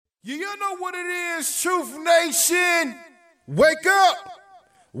You know what it is, Truth Nation. Wake up.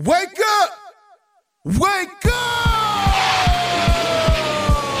 Wake up. Wake up.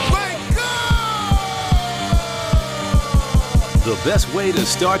 Wake up. The best way to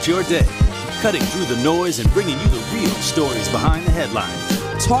start your day. Cutting through the noise and bringing you the real stories behind the headlines.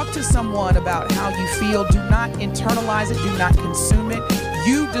 Talk to someone about how you feel. Do not internalize it. Do not consume it.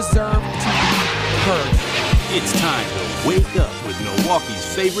 You deserve to be heard. It's time to wake up with Milwaukee's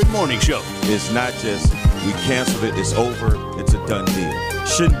favorite morning show. It's not just we canceled it, it's over, it's a done deal.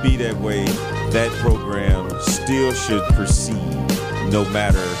 Shouldn't be that way. That program still should proceed no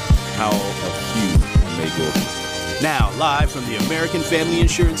matter how a few may go against it. Now, live from the American Family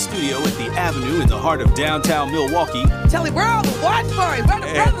Insurance Studio at the Avenue in the heart of downtown Milwaukee. Telly, where are the watch party? Where the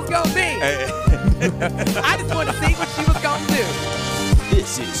brothers gonna be? I just wanted to see what she was gonna do.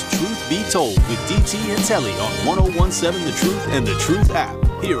 This is Truth Be Told with DT and Telly on 1017 The Truth and The Truth app.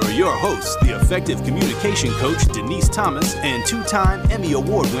 Here are your hosts, the effective communication coach Denise Thomas and two-time Emmy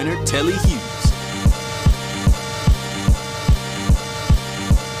Award winner Telly Hughes.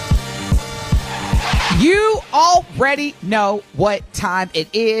 You already know what time it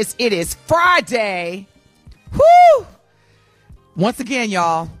is. It is Friday. Woo! Once again,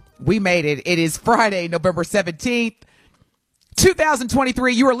 y'all, we made it. It is Friday, November 17th.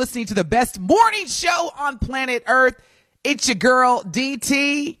 2023, you are listening to the best morning show on planet Earth. It's your girl,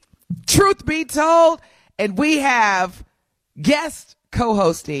 DT, Truth Be Told, and we have guest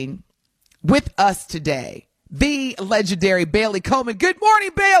co-hosting with us today, the legendary Bailey Coleman. Good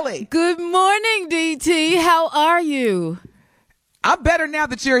morning, Bailey. Good morning, DT. How are you? I'm better now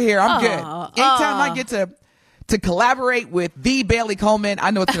that you're here. I'm good. Anytime I get to collaborate with the Bailey Coleman,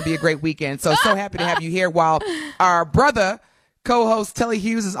 I know it's going to be a great weekend. So happy to have you here while our brother co-host Telly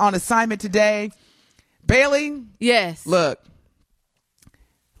Hughes is on assignment today. Bailey? Yes. Look,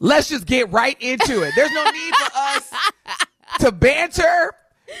 let's just get right into it. There's no need for us to banter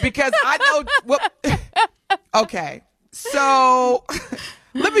because I know what. Okay. So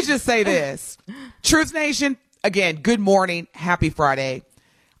let me just say this. Truth Nation, again, good morning. Happy Friday.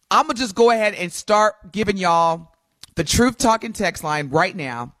 I'm going to just go ahead and start giving y'all the Truth Talking text line right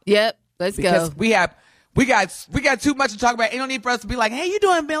now. Yep. Let's because go. We got too much to talk about. Ain't no need for us to be like, hey, you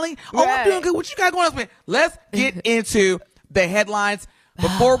doing, Billy? Oh, right. I'm doing good. What you got going on? Let's get into the headlines.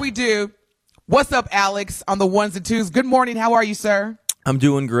 Before we do, what's up, Alex, on the ones and twos? Good morning. How are you, sir? I'm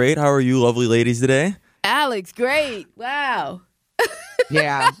doing great. How are you, lovely ladies, today? Alex, great. Wow.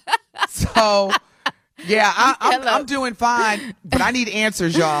 Yeah. So, yeah, I'm doing fine, but I need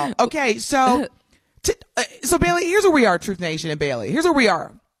answers, y'all. Okay, so Bailey, here's where we are, Truth Nation and Bailey. Here's where we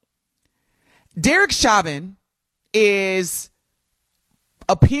are. Derek Chauvin is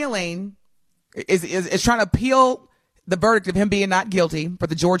appealing, is trying to appeal the verdict of him being not guilty for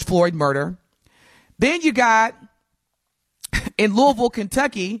the George Floyd murder. Then you got in Louisville,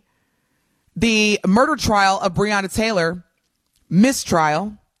 Kentucky, the murder trial of Breonna Taylor,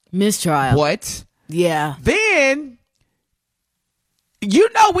 mistrial. What? Yeah. Then,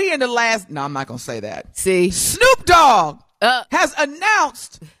 you know, we in the last, no, I'm not going to say that. See? Snoop Dogg has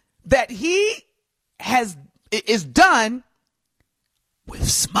announced that he is done with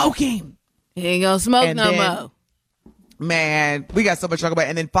smoking. He ain't gonna smoke no more. Man, we got so much to talk about.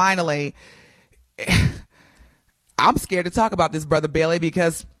 And then finally, I'm scared to talk about this, Brother Bailey,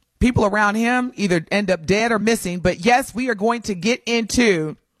 because people around him either end up dead or missing. But yes, we are going to get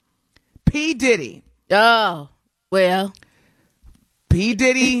into P. Diddy. Oh, well. P.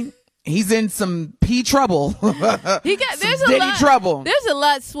 Diddy, he's in some P trouble. There's a lot trouble. There's a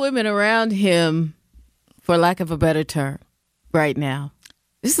lot swimming around him, for lack of a better term, right now.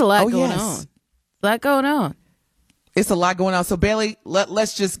 There's a lot going on. A lot going on. It's a lot going on. So Bailey,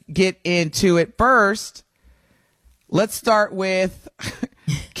 let's just get into it. First, let's start with, I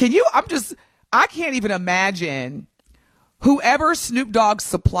can't even imagine whoever Snoop Dogg's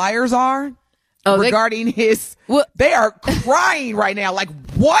suppliers are regarding they are crying right now. Like,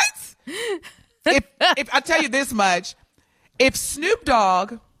 what? If I tell you this much, if Snoop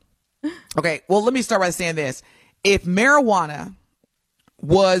Dogg, okay, well, let me start by saying this. If marijuana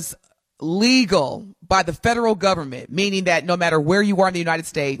was legal by the federal government, meaning that no matter where you are in the United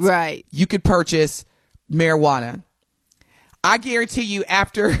States, right, you could purchase marijuana, I guarantee you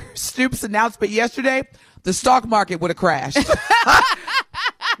after Snoop's announcement yesterday, the stock market would have crashed.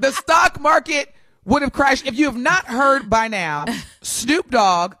 The stock market would have crashed. If you have not heard by now, Snoop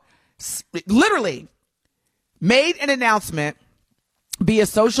Dogg literally made an announcement via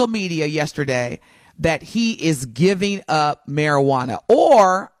social media yesterday that he is giving up marijuana,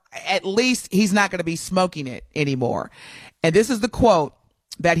 or at least he's not going to be smoking it anymore. And this is the quote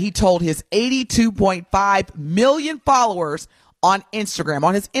that he told his 82.5 million followers on Instagram,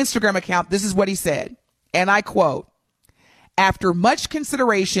 on his Instagram account, this is what he said, and I quote, "After much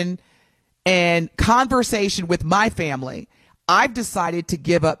consideration and conversation with my family, I've decided to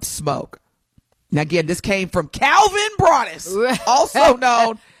give up smoke." Now, again, this came from Calvin Broadus, also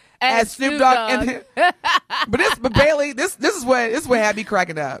known as Snoop Dogg. But Bailey, this is what had me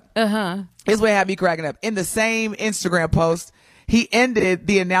cracking up. This is what had me cracking up. In the same Instagram post, he ended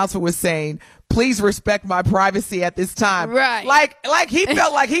the announcement with saying, "Please respect my privacy at this time." Right. Like he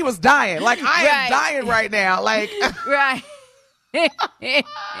felt like he was dying. Like, I am dying right now. Like, right.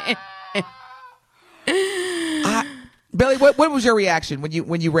 Billy, what was your reaction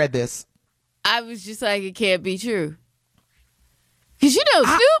when you read this? I was just like, it can't be true. Because,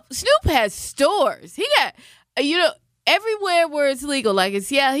 Snoop has stores. He got, everywhere where it's legal, like in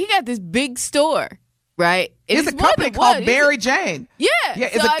Seattle, he got this big store, right? It's a company called Mary Jane. Yeah.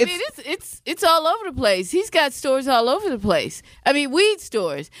 It's all over the place. He's got stores all over the place. I mean, weed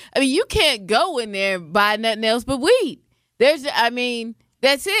stores. I mean, you can't go in there and buy nothing else but weed. That's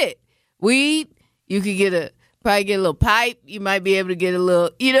it. Weed, you could probably get a little pipe. You might be able to get a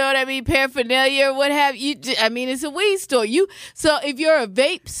little, you know what I mean, paraphernalia or what have you. I mean, it's a weed store. So if you're a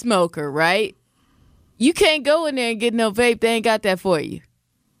vape smoker, right, you can't go in there and get no vape. They ain't got that for you.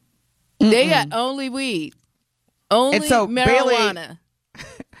 They got only weed, only and so marijuana.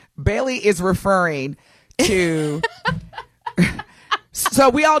 Bailey is referring to. So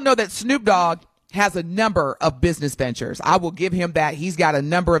we all know that Snoop Dogg has a number of business ventures. I will give him that. He's got a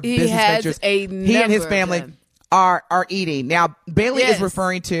number of business ventures. He and his family are eating. Now, Bailey is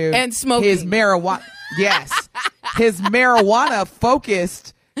referring to and smoking. His marijuana. Yes. His marijuana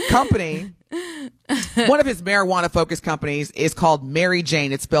focused company. One of his marijuana focused companies is called Mary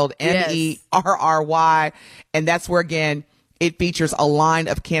Jane. It's spelled Merry. And that's where, again, it features a line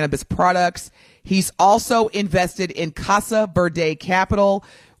of cannabis products. He's also invested in Casa Verde Capital,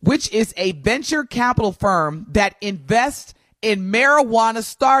 which is a venture capital firm that invests in marijuana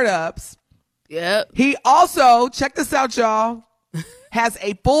startups. Yep. He also, check this out, y'all, has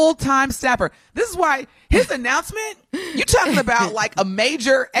a full-time staffer. This is why his announcement, you're talking about like a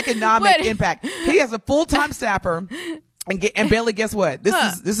major economic impact. He has a full-time staffer. And Bailey, guess what?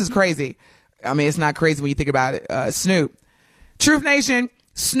 This is crazy. I mean, it's not crazy when you think about it. Snoop. Truth Nation,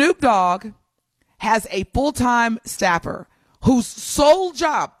 Snoop Dogg has a full-time staffer whose sole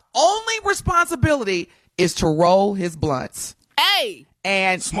job, only responsibility, is to roll his blunts. Hey!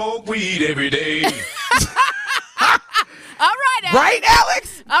 And smoke weed every day. All right, Alex. Right,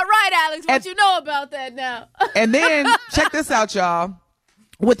 Alex? All right, Alex. What you know about that now? And then, check this out, y'all.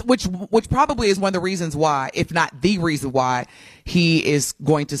 Which probably is one of the reasons why, if not the reason why, he is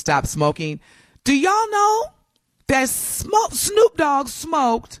going to stop smoking. Do y'all know that Snoop Dogg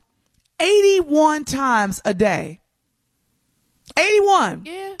smoked 81 times a day? 81.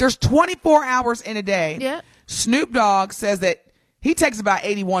 Yeah. There's 24 hours in a day. Yeah. Snoop Dogg says that he takes about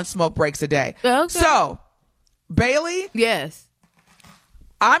 81 smoke breaks a day. Okay. So, Bailey? Yes.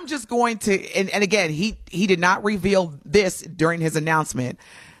 I'm just going to, and again, he did not reveal this during his announcement,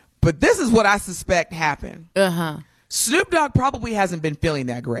 but this is what I suspect happened. Snoop Dogg probably hasn't been feeling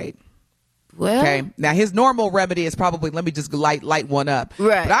that great. Well, okay. Now, his normal remedy is probably, let me just light one up.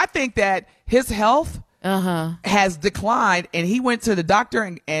 Right. But I think that his health has declined, and he went to the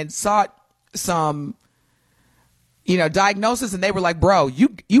doctor and sought some, diagnosis, and they were like, bro,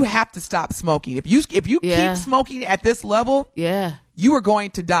 you have to stop smoking. If you keep smoking at this level, you are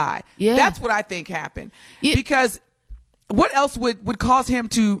going to die. Yeah. That's what I think happened. Yeah. Because what else would cause him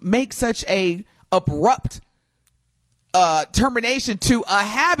to make such a abrupt termination to a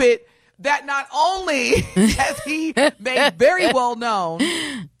habit that not only has he made very well known,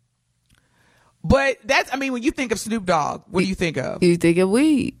 but when you think of Snoop Dogg, what do you think of? You think of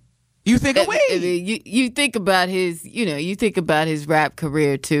weed. You think of weed. I mean, you think about his, you think about his rap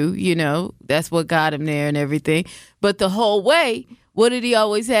career too, that's what got him there and everything. But the whole way, what did he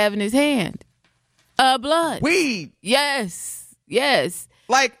always have in his hand? Blood. Weed. Yes.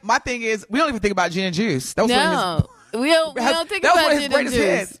 Like, my thing is, we don't even think about gin and juice. That was we don't think about gin and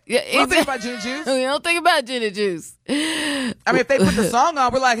juice. Yeah, we don't think about gin and juice. We don't think about gin and juice. I mean, if they put the song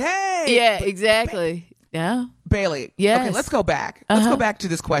on, we're like, hey. Yeah, exactly. Yeah. Bailey. Yes. Okay, let's go back. Let's go back to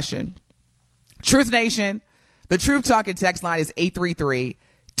this question. Truth Nation, the Truth Talking text line is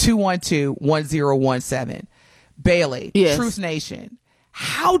 833-212-1017. Bailey, yes. Truth Nation,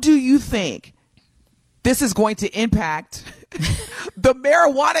 how do you think this is going to impact the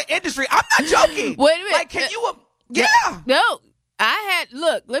marijuana industry? I'm not joking. Wait a minute. Like, can you... Yeah. No.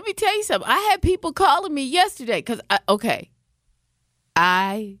 Look, let me tell you something. I had people calling me yesterday because,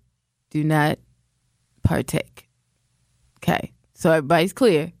 I do not partake. Okay. So everybody's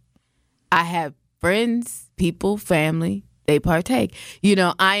clear. I have friends, people, family, they partake.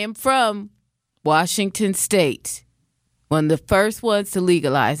 I am from Washington State, one of the first ones to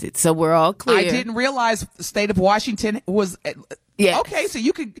legalize it. So we're all clear. I didn't realize the state of Washington was. Yes. Okay, so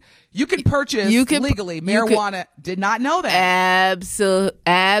you could purchase legally marijuana. Did not know that.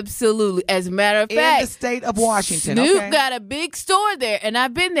 Absolutely. As a matter of fact, in the state of Washington, Snoop got a big store there, and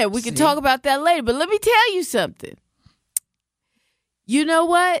I've been there. We can talk about that later. But let me tell you something. You know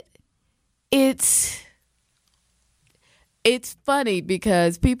what? It's funny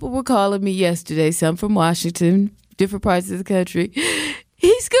because people were calling me yesterday, some from Washington, different parts of the country.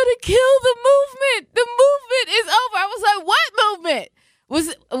 He's going to kill the movement. The movement is over. I was like, what movement?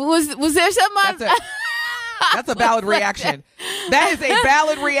 Was there something? That's a valid reaction. That is a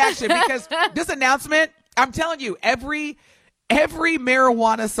valid reaction because this announcement, I'm telling you, every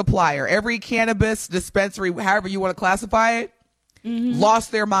marijuana supplier, every cannabis dispensary, however you want to classify it,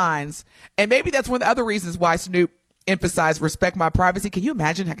 lost their minds. And maybe that's one of the other reasons why Snoop emphasized respect my privacy. Can you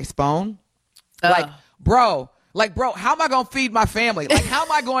imagine like his phone? Bro, how am I going to feed my family? Like, how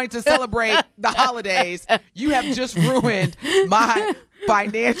am I going to celebrate the holidays? You have just ruined my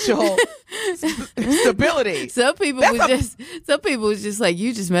financial stability. Some people was just like,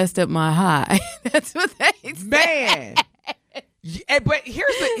 you just messed up my high. That's what they said. Man. But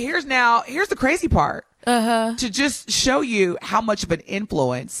here's the crazy part. To just show you how much of an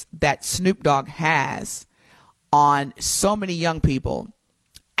influence that Snoop Dogg has on so many young people.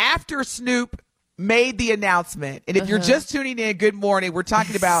 After Snoop made the announcement, and if you're just tuning in, good morning. We're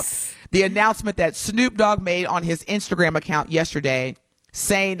talking about the announcement that Snoop Dogg made on his Instagram account yesterday,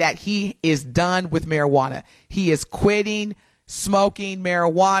 saying that he is done with marijuana. He is quitting smoking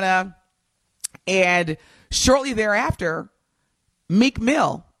marijuana. And shortly thereafter, Meek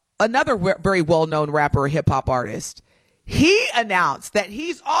Mill, another very well-known rapper, hip-hop artist, he announced that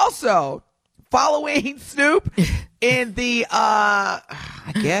he's also following Snoop in the, I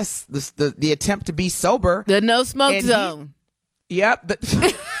guess, the attempt to be sober. The no smoke zone. Yep.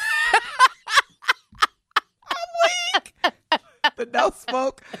 I'm weak. The no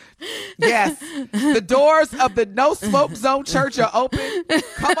smoke. Yes. The doors of the no smoke zone church are open.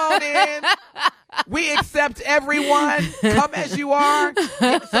 Come on in. We accept everyone. Come as you are.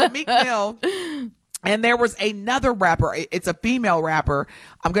 So Meek Mill. And there was another rapper. It's a female rapper.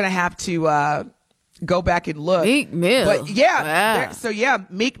 I'm going to have to go back and look. Meek Mill. But yeah. Wow.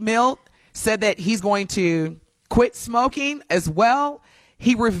 Meek Mill said that he's going to quit smoking as well.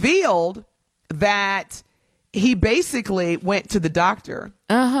 He revealed that he basically went to the doctor.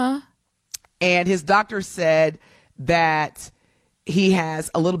 And his doctor said that he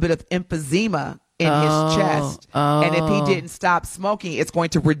has a little bit of emphysema in his chest. And if he didn't stop smoking, it's going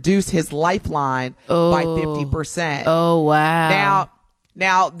to reduce his lifeline by 50%. Oh, wow.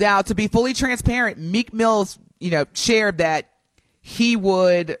 Now, to be fully transparent, Meek Mill's, shared that he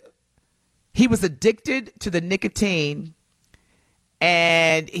was addicted to the nicotine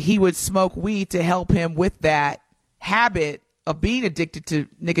and he would smoke weed to help him with that habit of being addicted to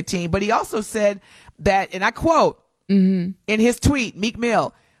nicotine. But he also said that, and I quote in his tweet, Meek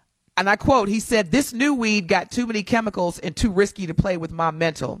Mill, and I quote, he said, "This new weed got too many chemicals and too risky to play with my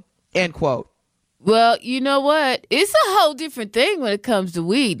mental," end quote. Well, you know what? It's a whole different thing when it comes to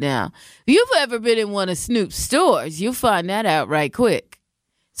weed now. If you've ever been in one of Snoop's stores, you'll find that out right quick.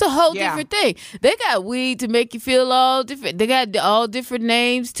 It's a whole different thing. They got weed to make you feel all different. They got all different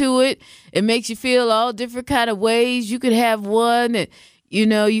names to it. It makes you feel all different kind of ways. You could have one that,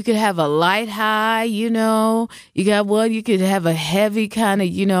 you could have a light high, you got one, you could have a heavy kind of,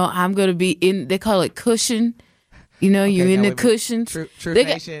 I'm going to be in, they call it cushion. You're in the cushions. True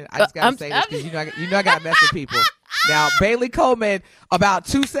Nation, I just got to say this because I got to mess with people. Now, Bailey Coleman, about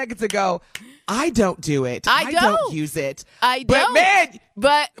 2 seconds ago, I don't do it. I don't use it. But man,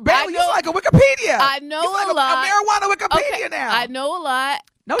 Bailey, you're like a Wikipedia. I know a lot. A marijuana Wikipedia now. I know a lot.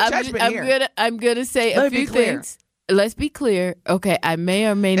 No judgment here. I'm gonna say a few things. Let's be clear. Okay, I may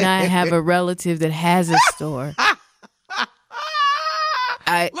or may not have a relative that has a store.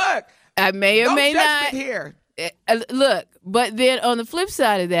 I may or may not. Here. Look, but then on the flip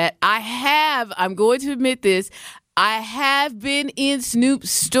side of that, I'm going to admit this, I have been in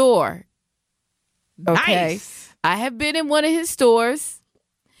Snoop's store. Okay. Nice. I have been in one of his stores.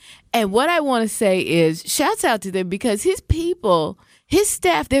 And what I want to say is shouts out to them because his people, his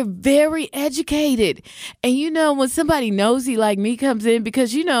staff, they're very educated. And when somebody nosy like me comes in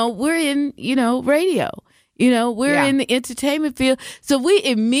because, we're in, radio. We're in the entertainment field. So we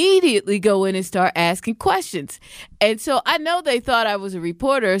immediately go in and start asking questions. And so I know they thought I was a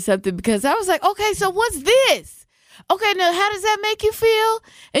reporter or something because I was like, okay, so what's this? Okay, now how does that make you feel?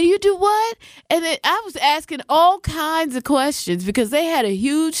 And you do what? And then I was asking all kinds of questions because they had a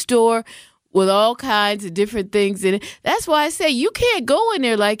huge store with all kinds of different things in it. That's why I say you can't go in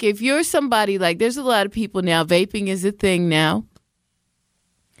there like if you're somebody like there's a lot of people now, vaping is a thing now.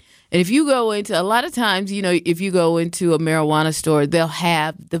 And if you go into, a lot of times, if you go into a marijuana store, they'll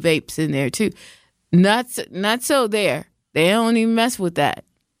have the vapes in there too. Not so there. They don't even mess with that.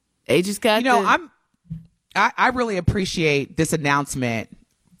 They just got I really appreciate this announcement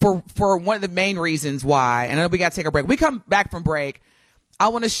for one of the main reasons why. And I know we got to take a break. We come back from break. I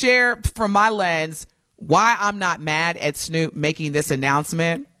want to share from my lens why I'm not mad at Snoop making this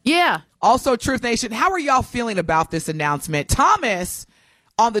announcement. Yeah. Also, Truth Nation, how are y'all feeling about this announcement? Thomas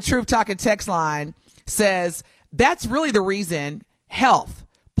on the Truth Talking text line says that's really the reason, health.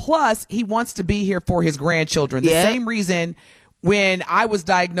 Plus, he wants to be here for his grandchildren. The same reason when I was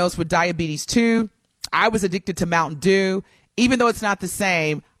diagnosed with diabetes 2, I was addicted to Mountain Dew. Even though it's not the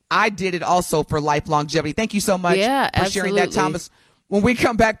same, I did it also for life longevity. Thank you so much for sharing that, Thomas. When we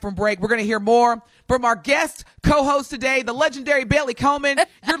come back from break, we're going to hear more from our guest co-host today, the legendary Bailey Coleman.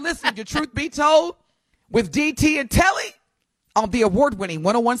 You're listening to Truth Be Told with DT and Telly on the award-winning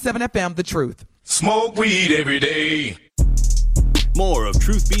 101.7 FM, The Truth. Smoke weed every day. More of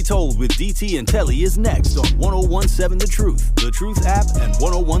Truth Be Told with DT and Telly is next on 101.7 The Truth app, and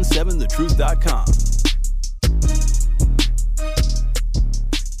 1017thetruth.com.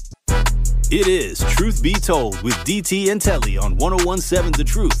 It is Truth Be Told with DT and Telly on 1017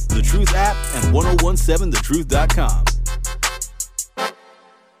 The Truth app, and 1017thetruth.com.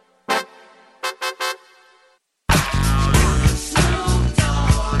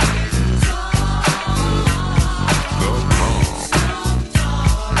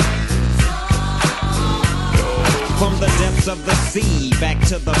 From the depths of the sea, back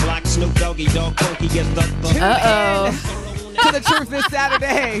to the block, Snoop Doggy Dogg, Pokey gets the To the Truth this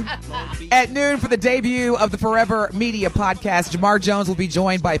Saturday at noon for the debut of the Forever Media podcast. Jamar Jones will be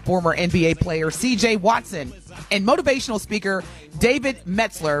joined by former NBA player C.J. Watson and motivational speaker David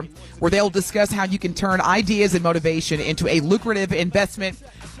Metzler, where they'll discuss how you can turn ideas and motivation into a lucrative investment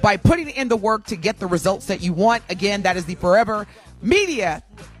by putting in the work to get the results that you want. Again, that is the Forever Media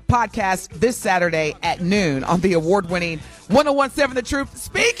podcast this Saturday at noon on the award-winning 101.7 The Truth.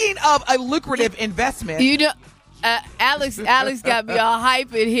 Speaking of a lucrative investment, Alex got me all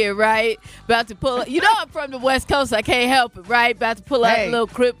hype in here, right? About to pull. I'm from the West Coast. I can't help it, right? About to pull out a little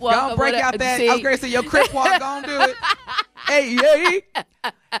crip walk. Don't break out that. I was going to say your crip walk. Don't do it. Hey.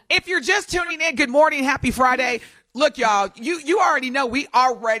 If you're just tuning in, good morning, happy Friday. Look, y'all, you already know we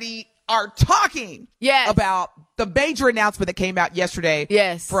already are talking about the major announcement that came out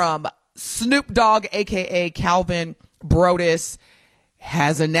yesterday from Snoop Dogg, a.k.a. Calvin Brodus,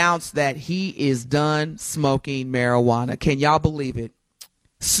 has announced that he is done smoking marijuana. Can y'all believe it?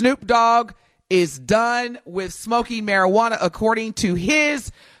 Snoop Dogg is done with smoking marijuana, according to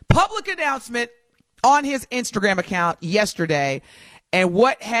his public announcement on his Instagram account yesterday. And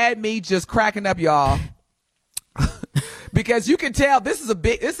what had me just cracking up, y'all, because you can tell this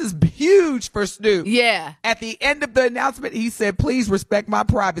is huge for Snoop. Yeah. At the end of the announcement, he said, "Please respect my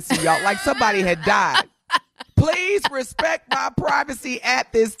privacy, y'all." Like somebody had died. Please respect my privacy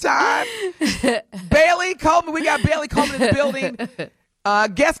at this time. Bailey Coleman, we got Bailey Coleman in the building.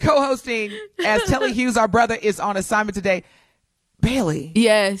 Guest co-hosting as Telly Hughes, our brother, is on assignment today. Bailey.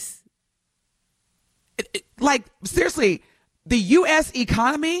 Yes. Like, seriously, the U.S.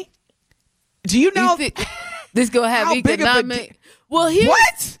 economy, do you know this going to have economic? What?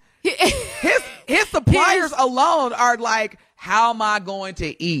 His suppliers alone are like, how am I going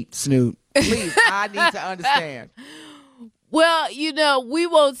to eat, Snoop? Please, I need to understand. Well, we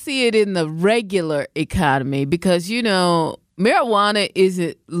won't see it in the regular economy because, marijuana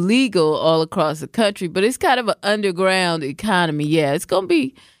isn't legal all across the country, but it's kind of an underground economy. Yeah, it's going to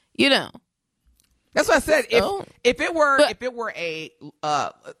be, That's what I said. If it were a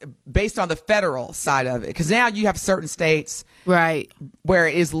based on the federal side of it, because now you have certain states right where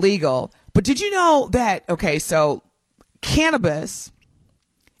it is legal. But did you know that? Okay, so cannabis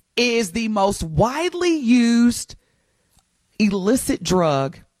is the most widely used illicit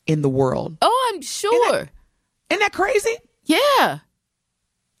drug in the world. Oh, I'm sure. Isn't that crazy? Yeah.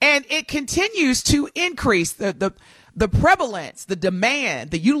 And it continues to increase. The prevalence, the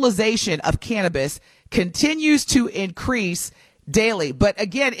demand, the utilization of cannabis continues to increase daily. But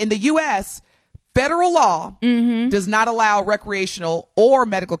again, in the U.S., federal law does not allow recreational or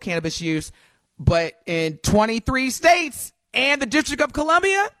medical cannabis use. But in 23 states and the District of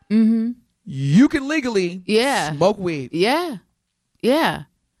Columbia, you can legally smoke weed. Yeah. Yeah.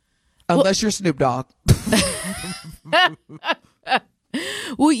 Unless you're Snoop Dogg.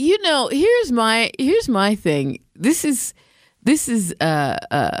 Well, here's my thing. This is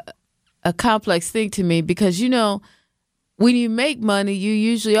a complex thing to me because when you make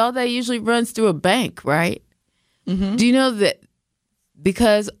money, all that usually runs through a bank, right? Mm-hmm. Do you know that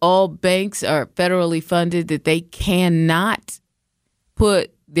because all banks are federally funded, that they cannot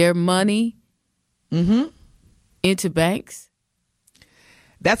put their money into banks?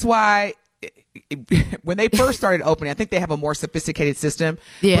 That's why when they first started opening, I think they have a more sophisticated system.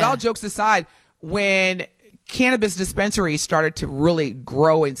 Yeah. But all jokes aside, when cannabis dispensaries started to really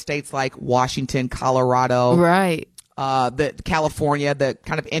grow in states like Washington, Colorado, right, the California, the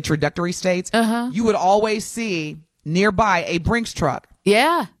kind of introductory states, you would always see nearby a Brinks truck.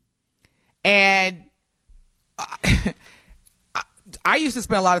 Yeah. And I used to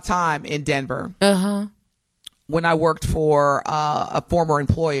spend a lot of time in Denver when I worked for a former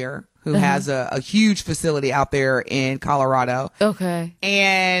employer who has a huge facility out there in Colorado. Okay.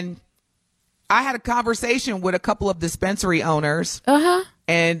 And I had a conversation with a couple of dispensary owners.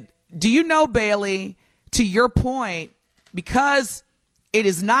 And do you know, Bailey, to your point, because it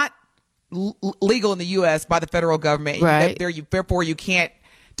is not legal in the U.S. by the federal government, right, therefore you can't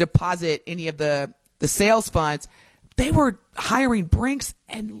deposit any of the sales funds, they were hiring Brinks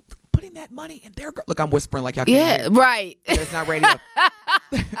and putting that money in their... Look, I'm whispering like y'all can't hear. Right. It's not radio.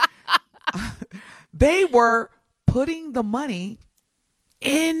 They were putting the money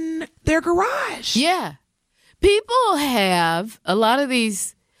in their garage. Yeah. People have a lot of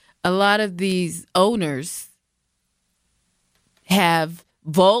these owners have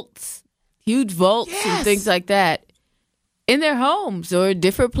vaults, huge vaults and things like that in their homes or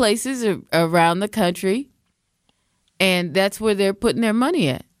different places around the country. And that's where they're putting their money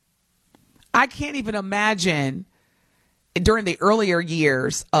at. I can't even imagine during the earlier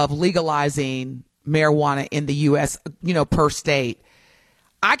years of legalizing marijuana in the U.S., per state.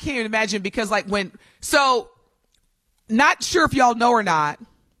 I can't even imagine because not sure if y'all know or not,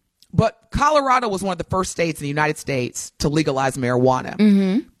 but Colorado was one of the first states in the United States to legalize marijuana.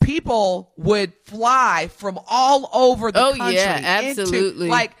 Mm-hmm. People would fly from all over the country. Oh, yeah,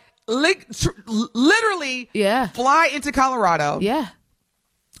 absolutely. Literally fly into Colorado. Yeah.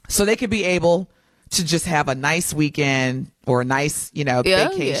 So they could be able to just have a nice weekend or a nice,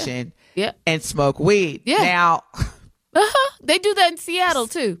 vacation and smoke weed. Yeah. Now, they do that in Seattle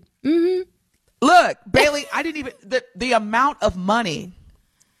too. Mm-hmm. Look, Bailey, I didn't even the amount of money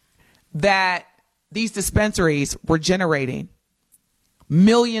that these dispensaries were generating,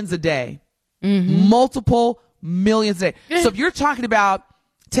 millions a day, multiple millions a day. So if you're talking about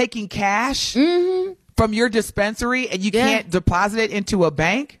taking cash from your dispensary and you can't deposit it into a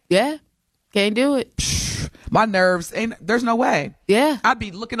bank, can't do it. My nerves, there's no way. Yeah, I'd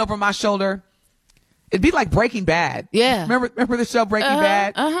be looking over my shoulder. It'd be like Breaking Bad. Yeah, remember the show Breaking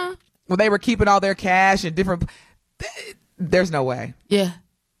Bad? When they were keeping all their cash in different. There's no way. Yeah,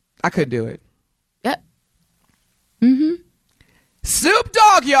 I couldn't do it. Yep. Snoop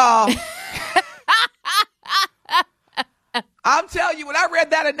Dogg, y'all. I'm telling you, when I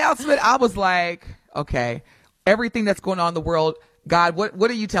read that announcement, I was like, okay, everything that's going on in the world, God, what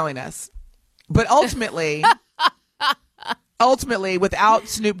are you telling us? But ultimately, without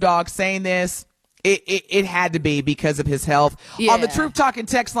Snoop Dogg saying this, it had to be because of his health. Yeah. On the Truth Talking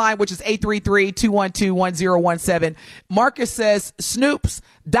text line, which is 833-212-1017, Marcus says Snoop's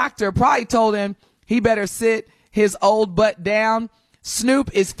doctor probably told him he better sit his old butt down. Snoop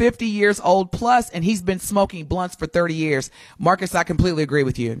is 50 years old plus, and he's been smoking blunts for 30 years. Marcus, I completely agree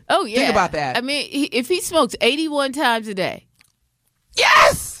with you. Oh, yeah. Think about that. I mean, if he smokes 81 times a day.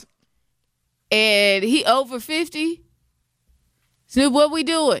 Yes! And he over 50. Snoop, what we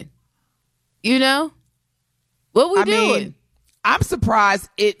doing? What we doing? I'm surprised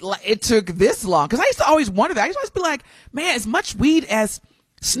it took this long, because I used to always wonder that. I used to always be like, man, as much weed as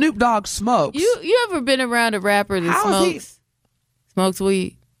Snoop Dogg smokes. You ever been around a rapper that smokes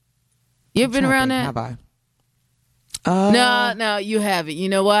weed? You ever been around that? Have I? No, you haven't. You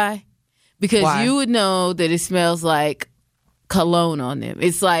know why? Because you would know that it smells like cologne on them.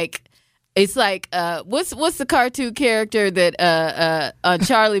 It's like what's the cartoon character that on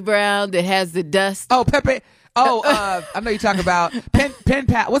Charlie Brown that has the dust? Oh, Pepe. Oh, I know you're talking about Pen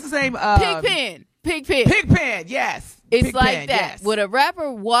Pat. What's his name? Pigpen. Yes. It's Pigpen, like that. Yes. When a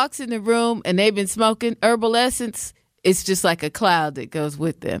rapper walks in the room and they've been smoking herbal essence, it's just like a cloud that goes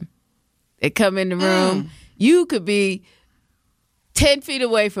with them. They come in the room. You could be 10 feet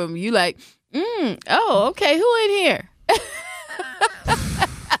away from them. You like, Oh, okay. Who in here?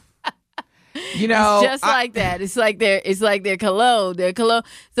 You know, it's just like that. It's like their cologne. Their cologne.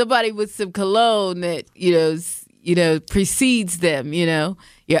 Somebody with some cologne that precedes them. You know,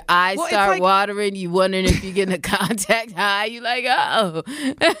 your eyes start watering. You wondering if you're getting a contact high. You like, oh,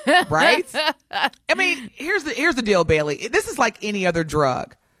 right? I mean, here's the deal, Bailey. This is like any other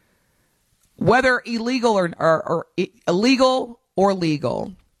drug, whether illegal or illegal or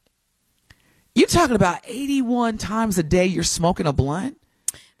legal. You're talking about 81 times a day you're smoking a blunt.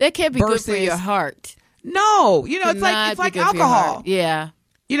 That can't be good for your heart. No, it's like alcohol. Yeah.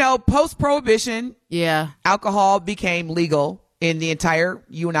 Post-prohibition, yeah, alcohol became legal in the entire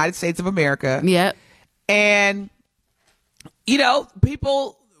United States of America. Yep. And,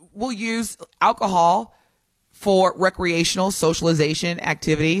 people will use alcohol for recreational socialization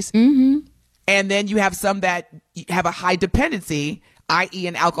activities. Mm-hmm. And then you have some that have a high dependency, i.e.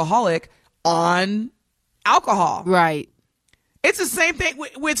 an alcoholic, on alcohol. Right. It's the same thing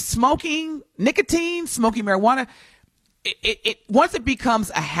with smoking nicotine, smoking marijuana. It once it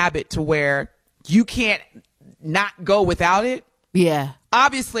becomes a habit to where you can't not go without it. Yeah.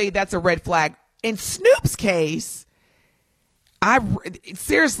 Obviously, that's a red flag. In Snoop's case,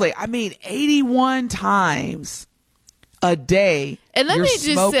 seriously, 81 times a day. And let me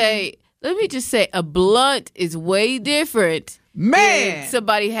just say, a blunt is way different. Man, than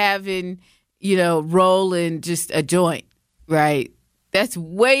somebody having, rolling just a joint. Right. That's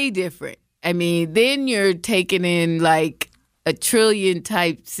way different. I mean, then you're taking in like a trillion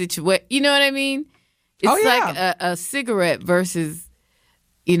type situation. You know what I mean? It's like a cigarette versus,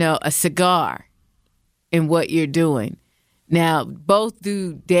 a cigar in what you're doing. Now, both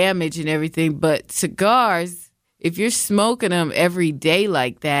do damage and everything, but cigars, if you're smoking them every day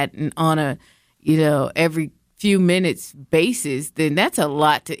like that and on a, every few minutes basis, then that's a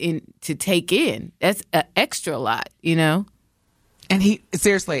lot to take in. That's an extra lot, And he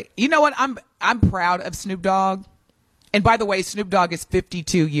seriously, you know what? I'm proud of Snoop Dogg. And by the way, Snoop Dogg is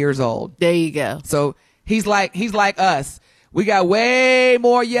 52 years old. There you go. So he's like us. We got way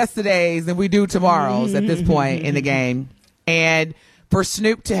more yesterdays than we do tomorrows at this point in the game. And for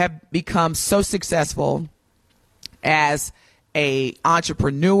Snoop to have become so successful as a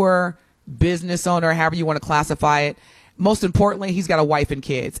entrepreneur, business owner, however you want to classify it, most importantly, he's got a wife and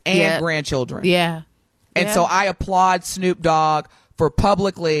kids and grandchildren. Yeah. And so I applaud Snoop Dogg for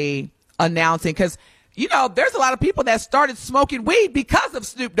publicly announcing, because, there's a lot of people that started smoking weed because of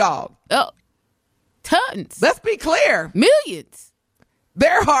Snoop Dogg. Oh, tons. Let's be clear. Millions.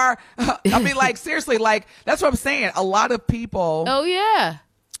 There are, seriously, that's what I'm saying. A lot of people. Oh, yeah.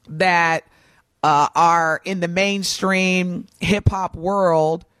 That are in the mainstream hip hop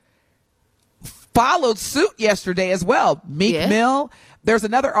world followed suit yesterday as well. Meek Mill. There's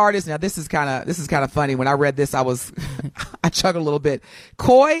another artist. Now this is kind of funny. When I read this, I chuckled a little bit.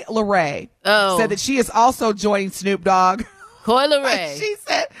 Coi Leray said that she is also joining Snoop Dogg. Coi Leray.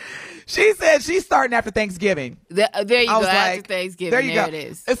 She said she's starting after Thanksgiving. There you go. After Thanksgiving, there go. It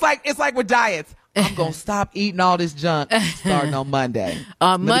is. It's like with diets. I'm gonna stop eating all this junk starting on Monday.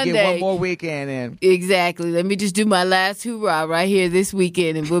 On Monday, get one more weekend in. Exactly. Let me just do my last hoorah right here this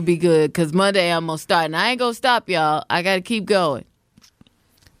weekend, and we'll be good. Because Monday I'm gonna start, and I ain't gonna stop, y'all. I gotta keep going.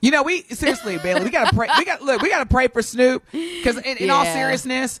 We seriously, Bailey, we gotta pray. We gotta pray for Snoop, because in all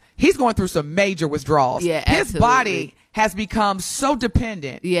seriousness, he's going through some major withdrawals. Yeah, his absolutely. body has become so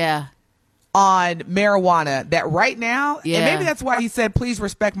dependent. Yeah. On marijuana that right now, and maybe that's why he said, "Please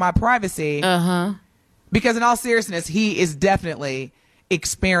respect my privacy." Because in all seriousness, he is definitely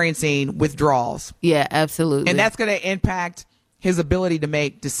experiencing withdrawals. Yeah, absolutely. And that's going to impact his ability to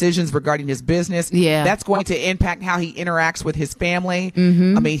make decisions regarding his business. Yeah. That's going to impact how he interacts with his family.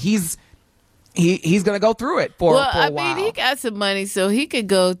 Mm-hmm. I mean, he's going to go through it for a while. I mean, he got some money, so he could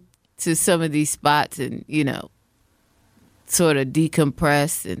go to some of these spots and, sort of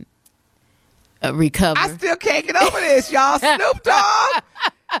decompress and recover. I still can't get over this, y'all. Snoop Dogg.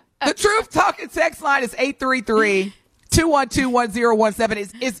 The Truth Talking text line is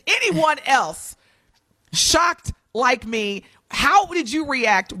 833-212-1017. Is anyone else shocked like me? How did you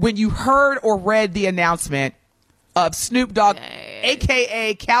react when you heard or read the announcement of Snoop Dogg,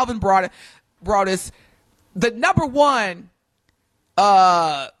 a.k.a. Calvin Broadus, the number one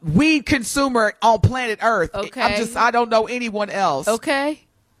weed consumer on planet Earth? Okay. I don't know anyone else. Okay.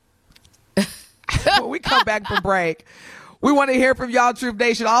 When we come back from break, we want to hear from y'all, Truth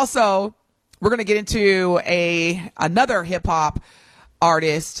Nation. Also, we're going to get into another hip hop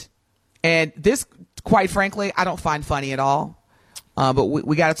artist, and this, quite frankly, I don't find funny at all. But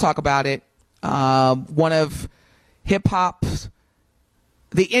we got to talk about it. One of hip hop's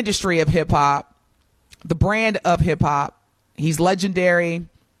the industry of hip hop, the brand of hip hop. He's legendary.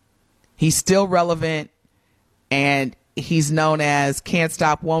 He's still relevant. And he's known as Can't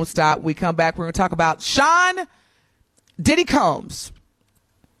Stop, Won't Stop. We come back. We're going to talk about Sean Diddy Combs,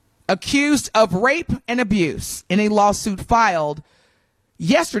 accused of rape and abuse in a lawsuit filed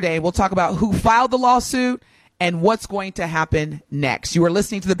yesterday. We'll talk about who filed the lawsuit and what's going to happen next. You are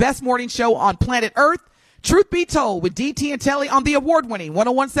listening to the best morning show on planet Earth, Truth Be Told, with DT and Telly on the award-winning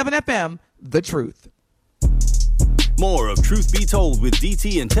 101.7 FM, The Truth. More of Truth Be Told with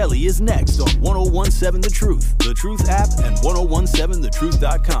DT and Telly is next on 101.7 The Truth app, and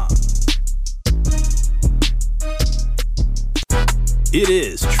 1017thetruth.com. It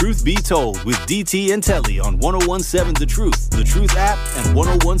is Truth Be Told with DT and Telly on 1017 The Truth app, and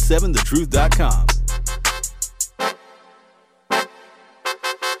 1017thetruth.com.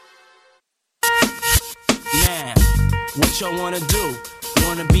 Now, what y'all wanna do?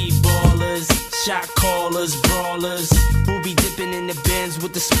 Wanna be ballers, shot callers, brawlers, who be dipping in the bins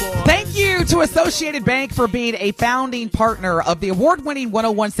with the spoilers. Thank you to Associated Bank for being a founding partner of the award-winning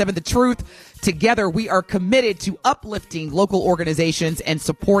 101.7 The Truth. Together, we are committed to uplifting local organizations and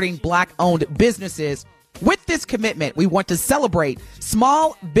supporting Black-owned businesses. With this commitment, we want to celebrate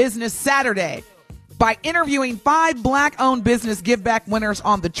Small Business Saturday by interviewing 5 Black-owned business give back winners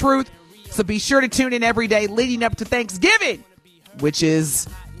on The Truth. So be sure to tune in every day leading up to Thanksgiving, which is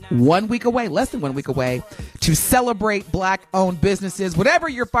 1 week away, less than 1 week away, to celebrate Black-owned businesses. Whatever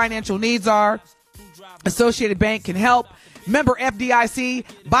your financial needs are, Associated Bank can help. Member FDIC,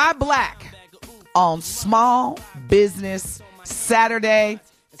 buy Black on Small Business Saturday.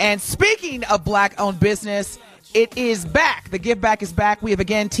 And speaking of Black-owned business, it is back. The Give Back is back. We have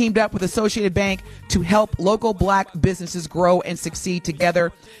again teamed up with Associated Bank to help local Black businesses grow and succeed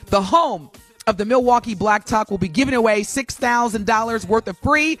together. The home of the Milwaukee Black Talk will be giving away $6,000 worth of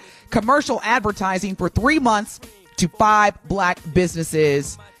free commercial advertising for 3 months to 5 Black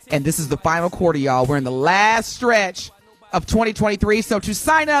businesses. And this is the final quarter, y'all. We're in the last stretch of 2023. So to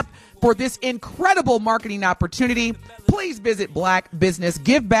sign up for this incredible marketing opportunity, please visit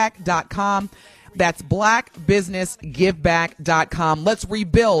blackbusinessgiveback.com. That's blackbusinessgiveback.com. Let's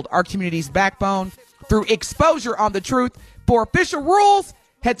rebuild our community's backbone through exposure on The Truth. For official rules,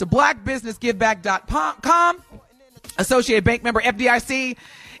 head to blackbusinessgiveback.com. Associated Bank member FDIC.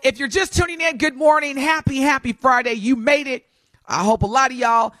 If you're just tuning in, good morning. Happy Friday. You made it. I hope a lot of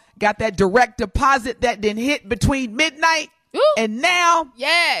y'all got that direct deposit that didn't hit between midnight and now.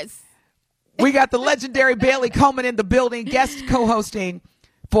 Yes. We got the legendary Bailey Coleman in the building, guest co-hosting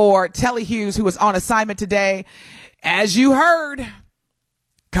for Telly Hughes, who was on assignment today. As you heard,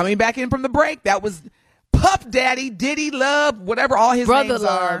 coming back in from the break, that was Puff Daddy, Diddy Love, whatever all his names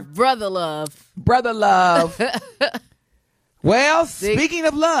are. Brother Love. Brother Love. Well, speaking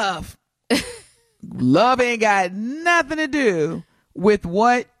of love, love ain't got nothing to do with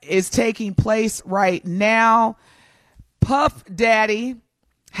what is taking place right now. Puff Daddy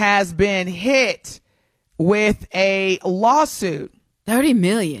has been hit with a lawsuit. 30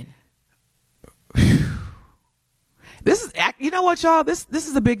 million. This is, you know what, y'all? This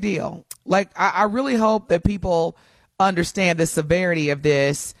is a big deal. Like, I really hope that people understand the severity of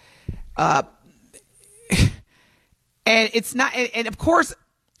this. And it's not, and of course,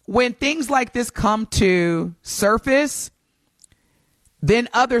 when things like this come to surface, then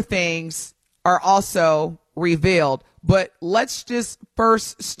other things are also revealed. But let's just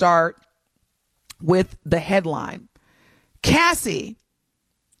first start with the headline. Cassie,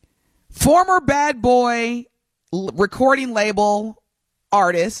 former Bad Boy recording label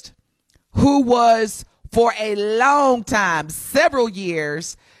artist, who was for a long time, several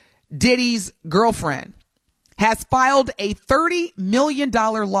years, Diddy's girlfriend, has filed a $30 million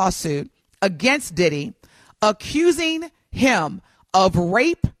lawsuit against Diddy, accusing him of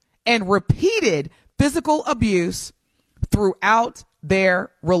rape and repeated physical abuse throughout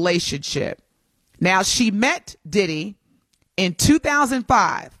their relationship. Now, she met Diddy in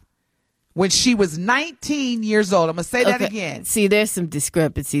 2005 when she was 19 years old. I'm going to say that again. See, there's some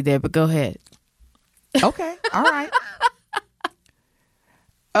discrepancy there, but go ahead. Okay. All right.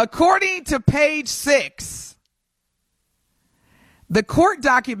 According to page 6, the court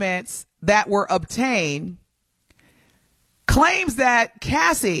documents that were obtained claims that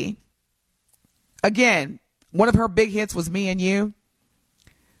Cassie, again, one of her big hits was Me and You,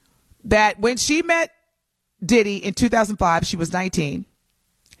 that when she met Diddy in 2005, she was 19.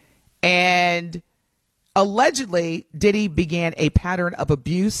 And allegedly, Diddy began a pattern of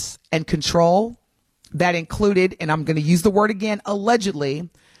abuse and control that included, and I'm going to use the word again, allegedly,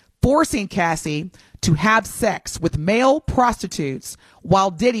 forcing Cassie to have sex with male prostitutes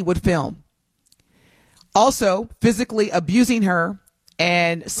while Diddy would film. Also, physically abusing her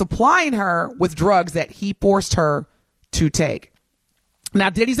and supplying her with drugs that he forced her to take. Now,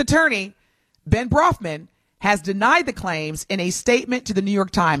 Diddy's attorney, Ben Brofman, has denied the claims in a statement to the New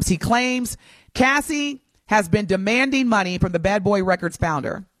York Times. He claims Cassie has been demanding money from the Bad Boy Records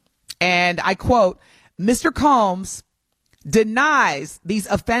founder. And I quote, Mr. Combs denies these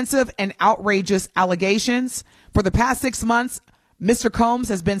offensive and outrageous allegations. For the past 6 months, Mr. Combs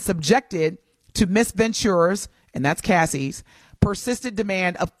has been subjected to Miss Ventura's, and that's Cassie's, persistent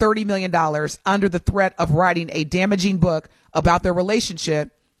demand of $30 million under the threat of writing a damaging book about their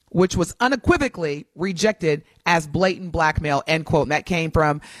relationship, which was unequivocally rejected as blatant blackmail, end quote. And that came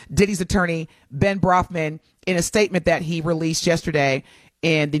from Diddy's attorney, Ben Brofman, in a statement that he released yesterday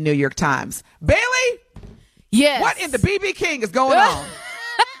in the New York Times. Bailey? Yes. What in the BB King is going on?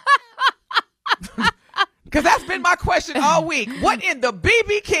 Because that's been my question all week. What in the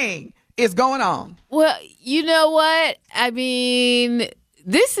BB King is going on? Well, you know what? I mean,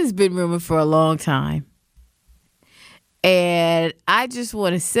 this has been rumored for a long time. And I just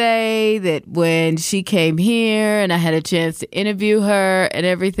want to say that when she came here and I had a chance to interview her and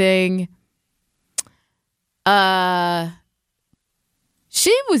everything,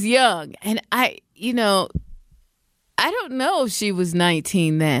 she was young. And I don't know if she was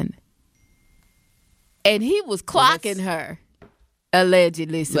 19 then. And he was clocking her,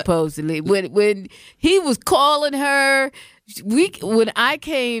 allegedly, supposedly. When he was calling her, when I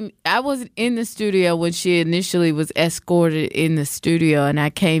came, I wasn't in the studio when she initially was escorted in the studio, and I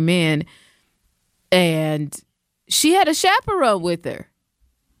came in, and she had a chaperone with her.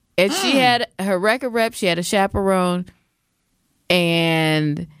 And she had her record rep, she had a chaperone,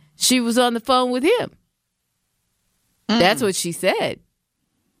 and she was on the phone with him. That's what she said.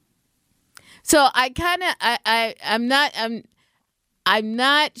 So I'm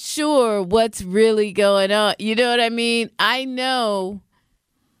not sure what's really going on. You know what I mean? I know,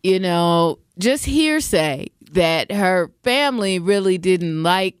 just hearsay that her family really didn't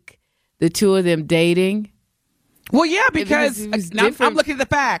like the two of them dating. Well, yeah, because I'm looking at the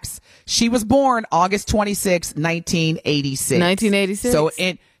facts. She was born August 26, 1986.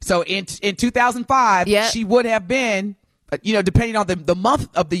 1986. So in 2005, she would have been, depending on the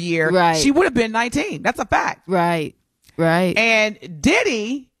month of the year, right, she would have been 19. That's a fact. Right. And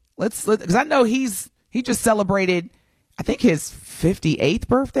Diddy, because I know he just celebrated, I think, his 58th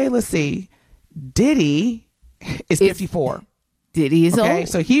birthday. Let's see. Diddy is 54. Diddy is okay, old.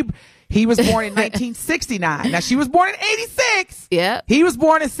 So he was born in 1969. Now, she was born in 86. Yeah. He was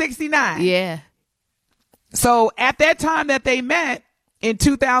born in 69. Yeah. So at that time that they met in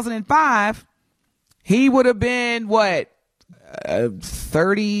 2005, he would have been, what,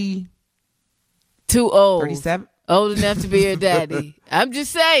 30? Too old. 37? Old enough to be her daddy. I'm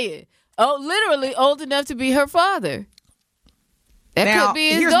just saying. Oh, literally old enough to be her father. That could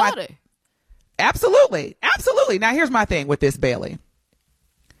be his daughter. Absolutely. Now, here's my thing with this, Bailey.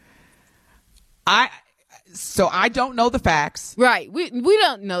 I don't know the facts. Right. We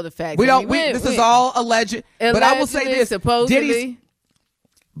don't know the facts. This is all alleged. But I will say this. Supposedly.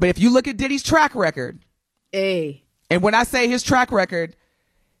 But if you look at Diddy's track record, and when I say his track record,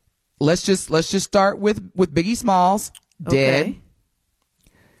 let's just start with Biggie Smalls, dead. Okay.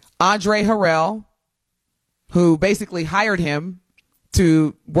 Andre Harrell, who basically hired him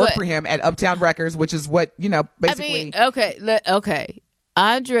to work for him at Uptown Records, which is what, basically. I mean, okay.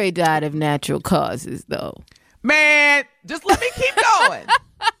 Andre died of natural causes, though. Man, just let me keep going.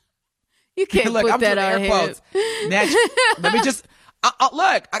 You can't look, put I'm that doing on air him. quotes. Let me just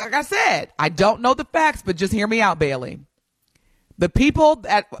look. Like I said, I don't know the facts, but just hear me out, Bailey. The people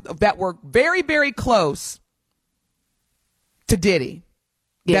that were very, very close to Diddy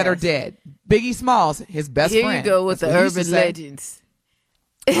that are dead. Biggie Smalls, his best friend. Here you go with the urban legends.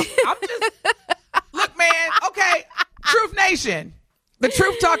 I'm just look, man. Okay, Truth Nation. The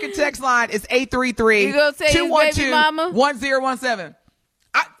Truth Talking text line is 833-212-1017.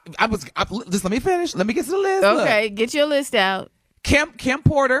 Just let me finish. Let me get to the list. Okay, look. Get your list out. Kim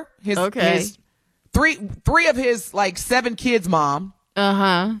Porter, his three of his 7 kids' mom.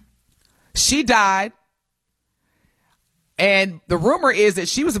 She died. And the rumor is that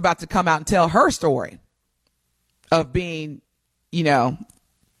she was about to come out and tell her story of being, in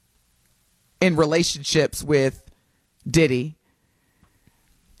relationships with Diddy.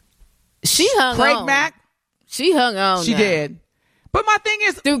 She hung Craig on. Mack. She hung on. She did. But my thing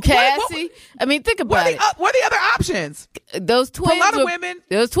is, through Cassie. I mean, think about it. What are the other options? Those twins. For a lot of women.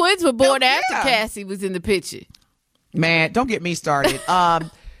 Those twins were born after Cassie was in the picture. Man, don't get me started.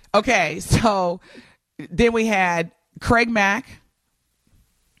 Okay, so then we had Craig Mack,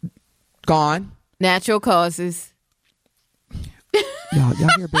 gone. Natural causes. Y'all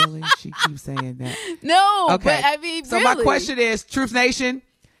hear Bailey? She keeps saying that. No, Okay. but I mean, So really. my question is, Truth Nation,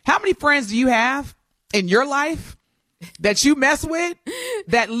 how many friends do you have in your life that you mess with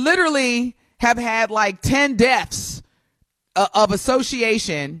that literally have had like 10 deaths of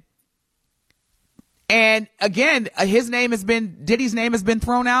association? And again, Diddy's name has been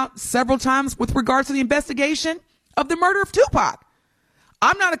thrown out several times with regards to the investigation of the murder of Tupac.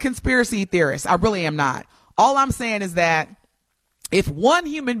 I'm not a conspiracy theorist. I really am not. All I'm saying is that if one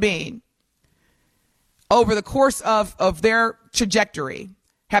human being over the course of their trajectory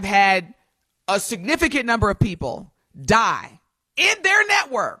have had a significant number of people die in their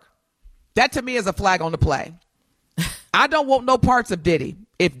network, that to me is a flag on the play. I don't want no parts of Diddy.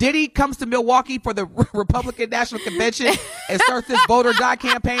 If Diddy comes to Milwaukee for the Republican National Convention and starts this vote or die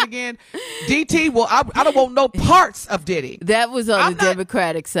campaign again, DT I don't want no parts of Diddy. That was on the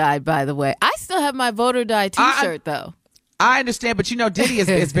Democratic side, by the way. I still have my vote or die T-shirt, though. I understand, but Diddy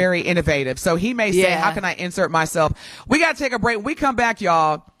is very innovative. So he may say, how can I insert myself? We got to take a break. When we come back,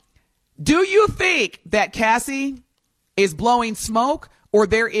 y'all, do you think that Cassie is blowing smoke or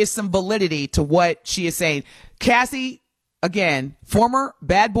there is some validity to what she is saying? Cassie, again, former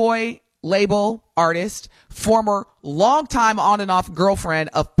Bad Boy label artist, former longtime on and off girlfriend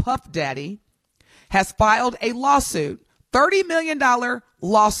of Puff Daddy, has filed a lawsuit, $30 million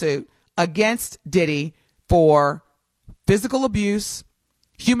lawsuit against Diddy for physical abuse,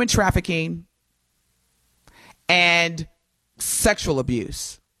 human trafficking, and sexual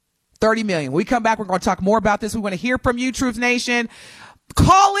abuse. 30 million. When we come back, we're going to talk more about this. We want to hear from you, Truth Nation.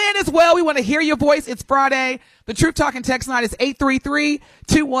 Call in as well. We want to hear your voice. It's Friday. The Truth Talking text line is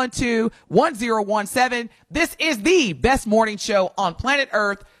 833-212-1017. This is the best morning show on planet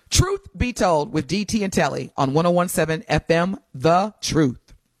Earth. Truth Be Told with DT and Telly on 101.7 FM, The Truth.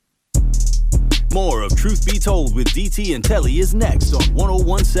 More of Truth Be Told with DT and Telly is next on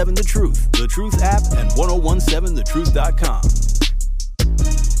 101.7 The Truth app, and 1017thetruth.com.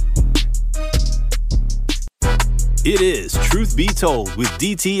 It is Truth Be Told with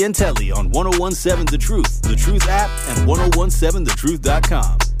DT and Telly on 1017 The Truth app, and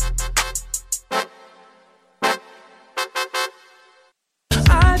 1017thetruth.com.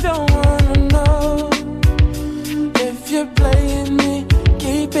 I don't wanna know if you're playing me,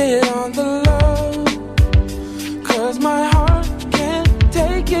 keep it on the low, 'cause my heart can't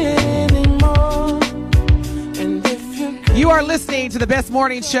take it anymore. And if you are listening to the best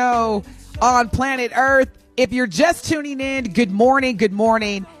morning show on planet Earth. If you're just tuning in, good morning, good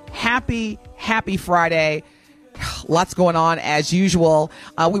morning. Happy Friday. Lots going on as usual.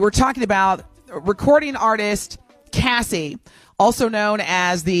 We were talking about recording artist Cassie, also known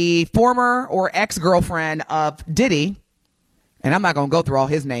as the former or ex-girlfriend of Diddy. And I'm not going to go through all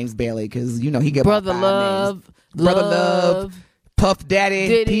his names, Bailey, because he gave Brother Love, Brother Love, Puff Daddy,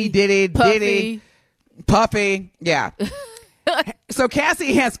 Diddy, P. Diddy, Puffy. Diddy, Puffy. Yeah. So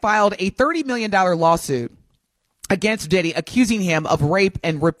Cassie has filed a $30 million lawsuit against Diddy, accusing him of rape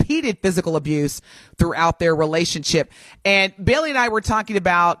and repeated physical abuse throughout their relationship. And Bailey and I were talking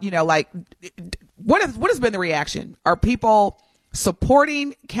about, what has been the reaction? Are people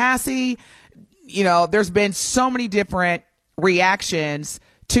supporting Cassie? There's been so many different reactions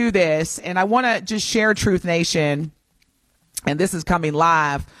to this. And I want to just share Truth Nation. And this is coming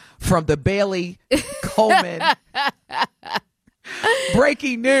live from the Bailey Coleman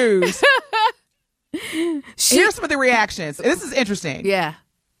breaking news. Here's some of the reactions. This is interesting. Yeah.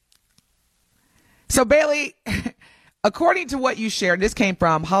 So, Bailey, according to what you shared, this came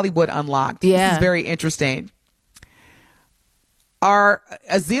from Hollywood Unlocked. Yeah. This is very interesting. Our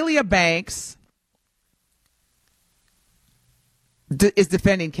Azealia Banks is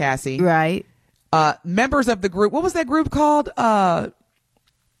defending Cassie. Right. Members of the group, what was that group called?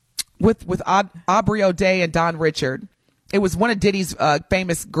 With Aubrey O'Day and Don Richard. It was one of Diddy's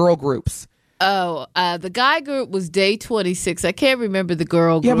famous girl groups. Oh, the guy group was Day 26. I can't remember the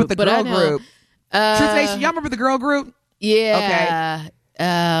girl group. Yeah, but the girl group. Truth Nation, y'all remember the girl group? Yeah.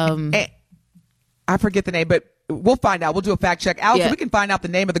 Okay. I forget the name, but we'll find out. We'll do a fact check. Alex, we can find out the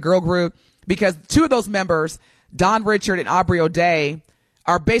name of the girl group, because two of those members, Don Richard and Aubrey O'Day,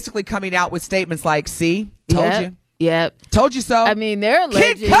 are basically coming out with statements like, see, told you. Yep. Told you so. I mean, they're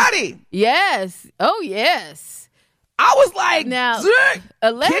alleged. Kid Cudi. Yes. Oh, yes. I was like, now, Kid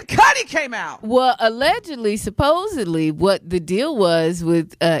Cudi came out. Well, allegedly, supposedly, what the deal was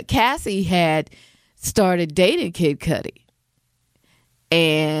with Cassie had started dating Kid Cudi.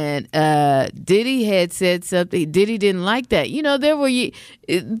 And Diddy had said something. Diddy didn't like that. There were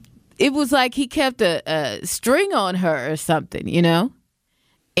it was like he kept a string on her or something,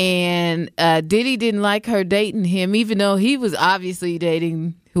 And Diddy didn't like her dating him, even though he was obviously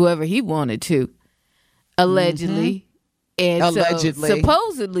dating whoever he wanted to, allegedly. And allegedly. So,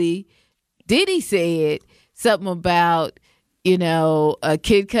 supposedly, Diddy said something about,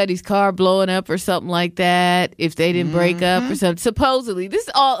 Kid Cudi's car blowing up or something like that if they didn't break up or something. Supposedly. This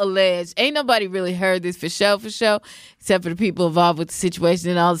is all alleged. Ain't nobody really heard this for sure, except for the people involved with the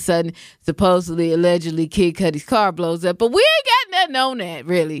situation. And all of a sudden, supposedly, allegedly, Kid Cudi's car blows up. But we ain't got nothing on that,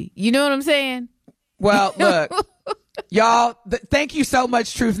 really. You know what I'm saying? Well, look, y'all, thank you so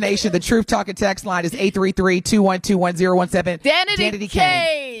much, Truth Nation. The Truth Talking text line is 833-212-1017. Danity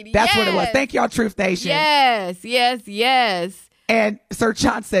Kane. That's what it was. Thank y'all, Truth Nation. Yes. And Sir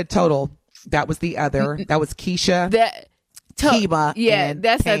John said total. That was the other. That was Keisha. Kima, and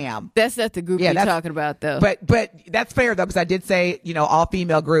Pam. That's not the group you're talking about, though. But that's fair, though, because I did say, all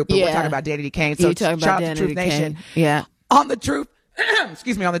female group, but we're talking about Danity Kane. So shout out to Truth Nation. Yeah. On the Truth,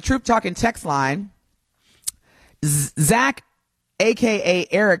 on the Truth Talking text line, Zach, a.k.a.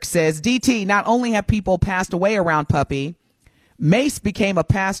 Eric, says, DT, not only have people passed away around Puppy, Mace became a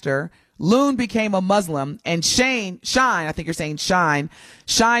pastor, Loon became a Muslim, and Shine, I think you're saying Shine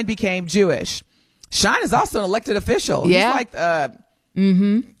became Jewish. Shine is also an elected official. Yeah. He's like,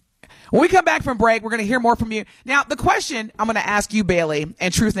 When we come back from break, we're going to hear more from you. Now, the question I'm going to ask you, Bailey,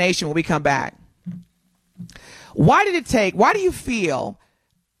 and Truth Nation when we come back. Why do you feel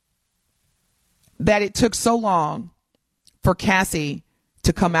that it took so long for Cassie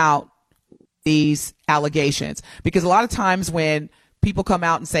to come out these allegations? Because a lot of times when people come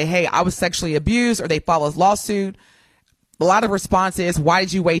out and say, hey, I was sexually abused, or they file a lawsuit, a lot of response is, why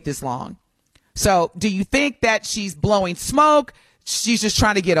did you wait this long? So do you think that she's blowing smoke? She's just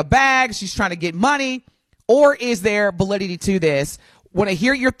trying to get a bag. She's trying to get money. Or is there validity to this? Want to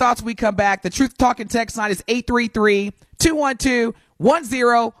hear your thoughts when we come back. The Truth Talking text line is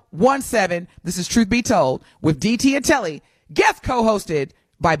 833-212-1017. This is Truth Be Told with DT and Telly, guest co-hosted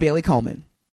by Bailey Coleman.